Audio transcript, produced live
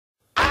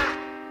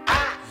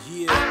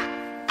Yeah.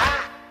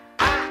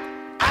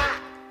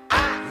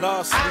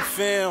 Lost and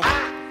found.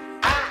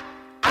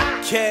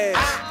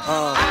 Cash.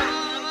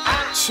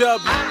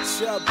 Chubby.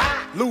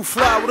 Lou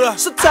Fly with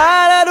us. So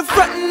tired of the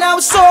front and now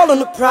it's all on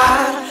the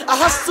pride. I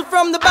hustle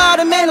from the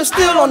bottom and I'm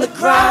still on the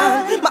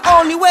grind. My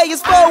only way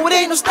is forward,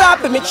 ain't no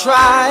stopping me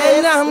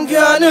trying. I'm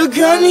gonna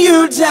gun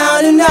you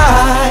down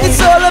tonight.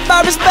 It's all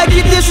about respect,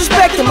 you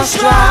disrespecting my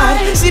stride.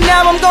 See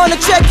now I'm gonna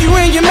check you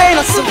and you may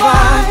not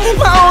survive.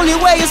 My only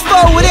way is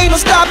forward, ain't no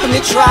stopping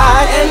me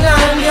trying. And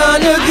I'm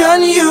gonna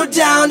gun you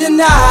down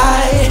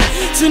tonight.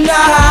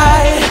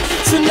 Tonight,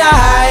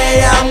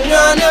 I'm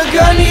gonna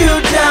gun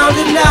you down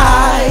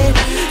tonight.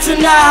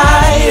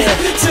 Tonight,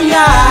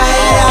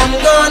 I'm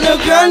gonna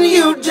gun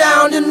you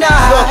down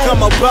tonight. Look,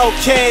 I'm about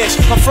cash.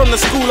 I'm from the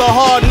school of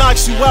hard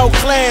knocks, you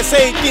outclass.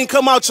 Everything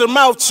come out your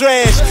mouth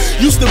trash.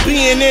 Used to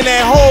being in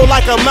that hole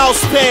like a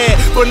mouse pad,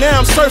 but now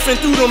I'm surfing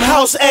through them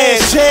house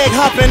ass. Jag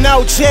hopping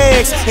out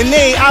Jags, and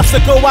they ain't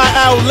obstacle I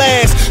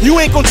outlast. You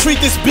ain't gon' treat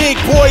this big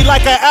boy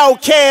like an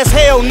outcast,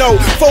 hell no.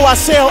 Before I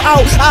sell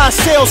out, I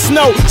sell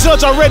snow.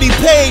 Judge already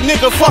paid,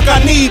 nigga, fuck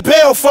I need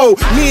bail for.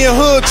 Me and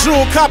Hood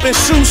Jewel copping,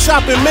 shoe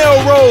shopping,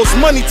 Melrose.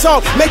 Money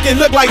talk, make it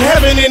look like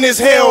heaven in this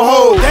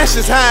hellhole. That's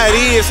just how it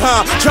is,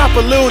 huh? Drop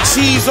a little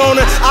cheese on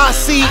her,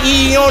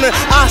 ICE on her,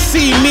 I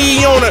see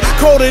me on her.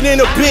 Colder than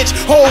a bitch,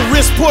 whole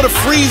wrist put a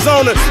freeze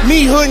on her.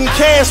 Me Hood and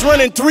Cash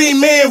running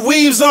 3-man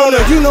weaves on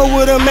her. You know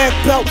what I'm at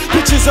about,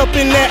 bitches up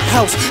in that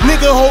house.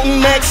 Nigga holding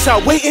max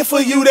out, waiting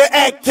for you to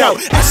act out.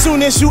 As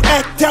soon as you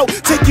act out,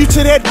 take you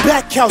to that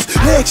back house.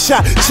 Leg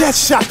shot, jet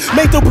shot,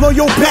 make them blow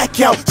your back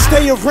out.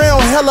 Stay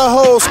around hella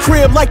hoes,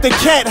 crib like the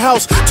cat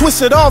house.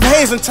 Twisted off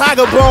haze and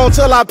tiger bone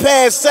till I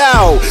pass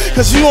out.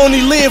 Cause you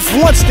only live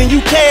once, then you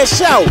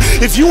cash out.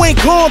 If you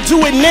ain't gon'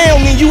 do it now,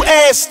 then you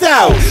assed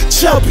out.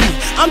 Chubby,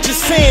 I'm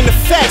just saying the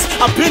facts.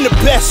 I've been the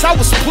best, I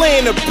was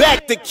playing the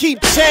back to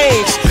keep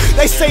change.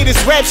 They say this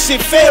rap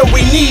shit failed,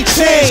 we need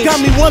change. Got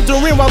me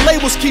wondering why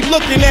labels keep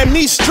looking at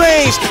me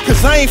strange.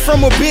 Cause I ain't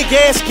from a big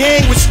ass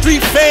gang with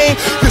street fame.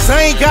 Cause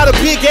I ain't got a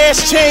big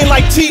ass chain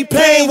like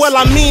T-Pain. Well,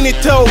 I mean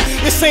it though,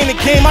 this ain't a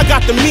game, I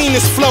got the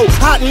meanest flow.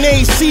 Hot in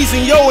every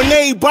season, yo, and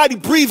everybody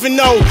breathing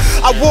though.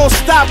 I won't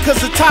stop cause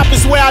the top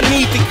is where I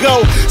need to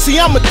go. See,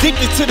 I'm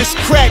addicted to this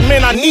crack,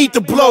 man, I need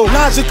to blow.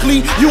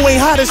 Logically, you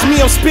ain't hot as me,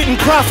 I'm spitting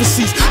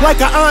prophecies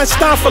like an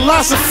Einstein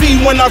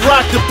philosophy when I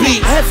rock the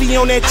beat. Heavy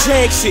on that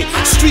jag shit,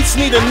 streets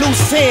need a new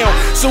sound.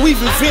 So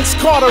even Vince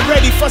Carter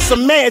ready for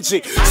some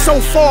magic. So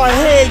far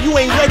ahead, you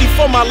ain't ready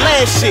for my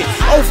last shit.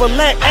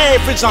 Overlap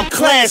average, I'm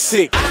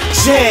classic.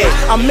 Jag,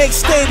 I make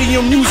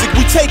stadium music,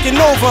 we taking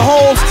over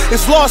homes.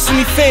 It's lost in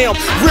me fam,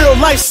 real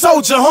life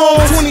soldier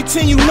homes.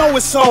 2010, you know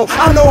it's on,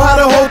 I know how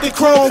to hold the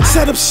chrome.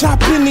 Set up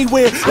shop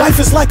anywhere, life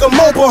is like a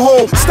mobile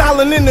home.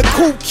 Styling in the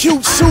coupe,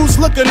 cute shoes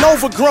looking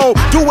overgrown.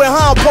 Do it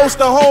how I'm supposed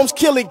to, homes,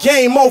 kill it,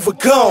 game over,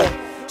 gone.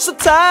 So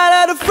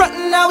tired of the front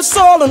and now it's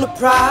all on the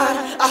pride.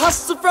 I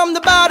hustle from the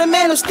bottom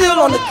and I'm still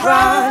on the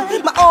grind.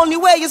 My only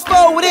way is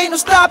forward, ain't no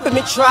stopping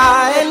me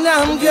trying.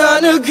 I'm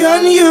gonna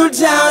gun you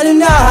down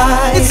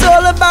tonight. It's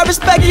all about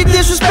respect, you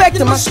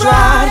disrespecting my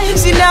stride.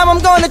 See now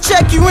I'm gonna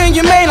check you and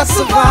you may not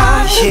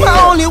survive. My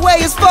only way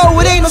is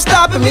forward, ain't no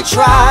stopping me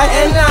trying.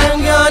 And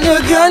I'm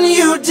gonna gun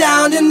you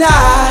down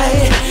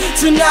tonight.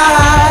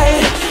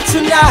 Tonight,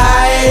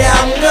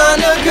 I'm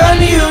gonna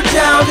gun you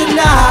down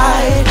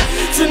tonight.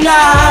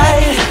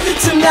 Tonight,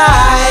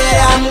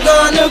 I'm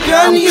gonna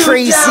gun you down tonight. I'm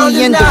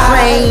crazy in the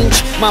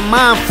range, my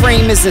mind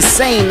frame is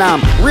insane.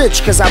 I'm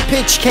rich cause I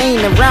pitch cane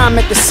and rhyme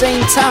at the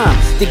same time.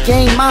 The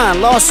game mine,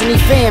 lost any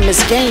fam,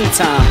 it's game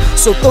time.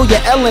 So throw your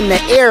L in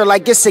the air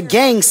like it's a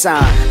gang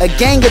sign. A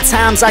gang of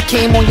times I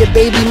came on your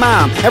baby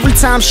mom. Every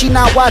time she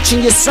not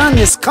watching your son,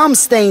 it's cum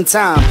stain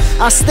time.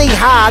 I stay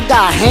high, I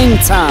got hang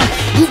time.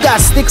 You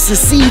got sticks and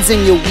seeds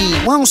in your weed,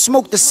 we don't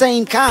smoke the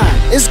same kind.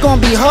 It's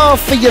gonna be hard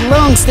for your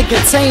lungs to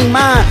contain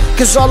mine.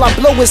 Cause all I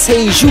blow is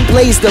haze, you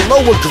blaze the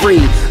lower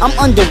grade. I'm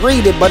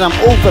underrated but I'm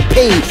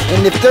overpaid.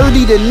 And if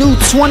 30 the new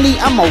 20,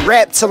 I'ma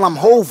rap till I'm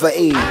over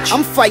age.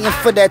 I'm fighting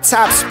for that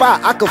top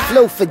spot, I could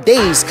flow for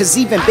days. Cause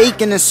even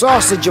bacon and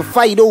sausage will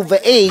fight over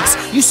eggs.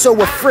 You so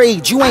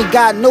afraid, you ain't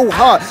got no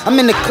heart. I'm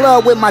in the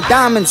club with my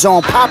diamonds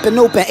on, popping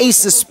open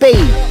ace of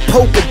spade.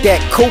 Polka deck,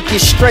 coke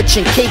is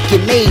stretching, cake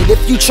get made.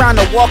 If you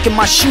tryna walk in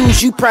my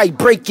shoes, you probably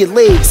break your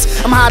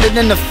legs. I'm hotter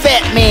than the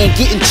fat man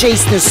getting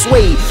chased and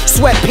swayed.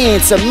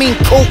 Sweatpants, a mink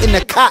coat and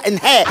a cotton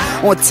hat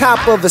on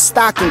top of a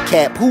stocking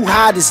cap. Who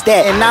hot is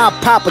that? And I'll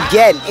pop a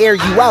gat and air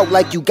you out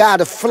like you got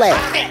a flat.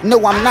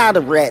 No, I'm not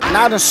a rat, and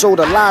I done sold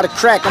a lot of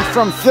crack. I'm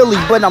from Philly,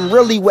 but I'm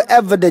really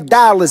wherever the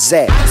dollar's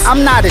at.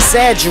 I'm not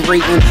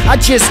exaggerating, I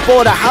just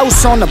bought a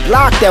house on the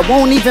block that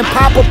won't even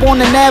pop up on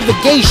the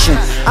navigation.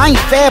 I ain't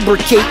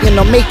fabricating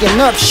or making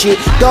up shit.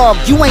 Dog,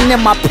 you ain't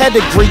in my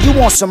pedigree, you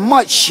on some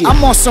mutt shit.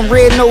 I'm on some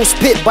red nose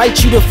pit,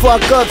 bite you the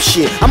fuck up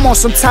shit. I'm on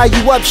some tie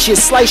you up shit,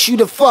 slice you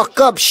the fuck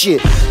up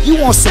shit. You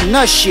on some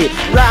nut shit,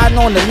 riding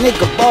on the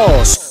nigga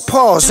balls.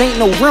 Pause, ain't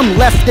no room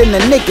left in the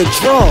nigga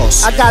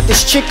drawers. I got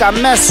this chick I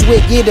mess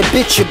with, yeah, the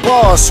bitch your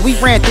boss. We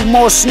ran through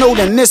more snow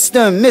than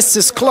Mr. and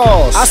Mrs.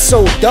 Claus. I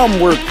sold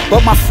dumb work,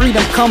 but my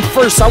freedom come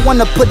first. I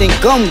wanna put in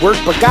gun work,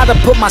 but gotta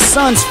put my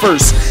sons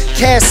first.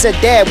 Cass said,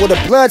 Dad, will the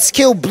Bloods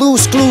kill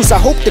Blues Clues? I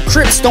hope the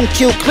Crips don't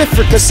kill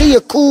Clifford, cause he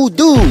a cool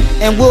dude.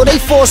 And will they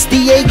force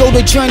Diego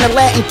to join the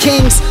Latin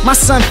Kings? My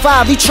son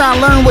 5, he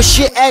tryna learn what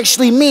shit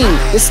actually mean.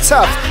 It's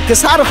tough,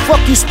 cause how the fuck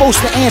you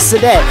supposed to answer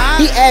that?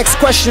 He asks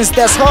questions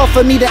that's hard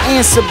for me to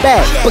answer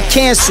back, but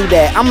cancel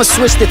that. I'ma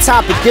switch the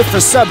topic,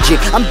 different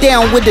subject. I'm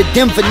down with the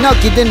Denver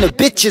Nugget and the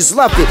bitches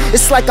love it.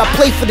 It's like I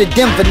play for the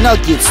Denver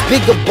Nuggets.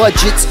 Bigger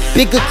budgets,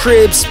 bigger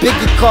cribs,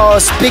 bigger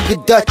cars, bigger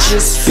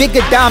Dutches,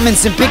 bigger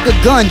diamonds and bigger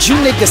guns. You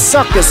niggas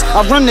suckers.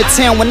 I run the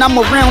town, when I'm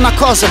around I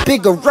cause a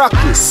bigger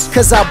ruckus.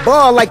 Cause I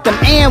ball like them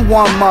and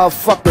one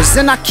motherfuckers.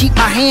 And I keep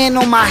my hand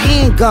on my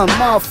handgun,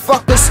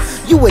 motherfuckers.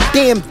 You a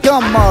damn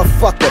dumb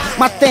motherfucker.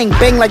 My thing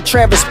bang like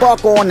Travis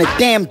Barker on the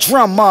damn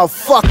drum,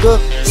 motherfucker.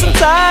 So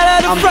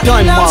tired of the front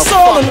and I'm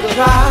soul on the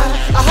grind.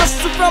 I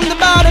hustle from the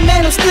bottom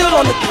and I'm still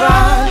on the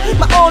grind.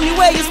 My only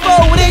way is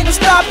forward, ain't no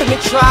stopping me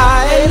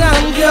trying.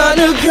 I'm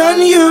gonna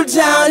gun you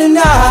down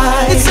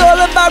tonight. It's all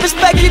about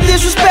respect, you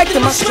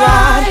disrespecting my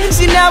stride.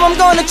 See now I'm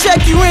gonna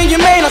check you and you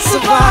may not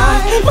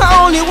survive. My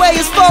only way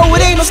is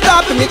forward, ain't no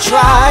stopping me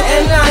trying.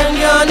 And I'm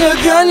gonna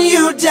gun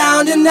you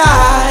down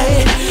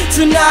tonight.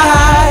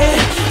 Tonight,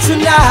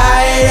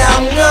 tonight,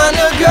 I'm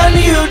gonna gun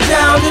you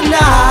down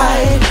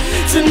tonight.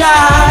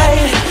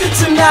 Tonight,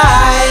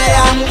 tonight,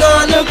 I'm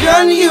gonna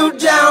gun you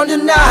down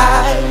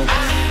tonight.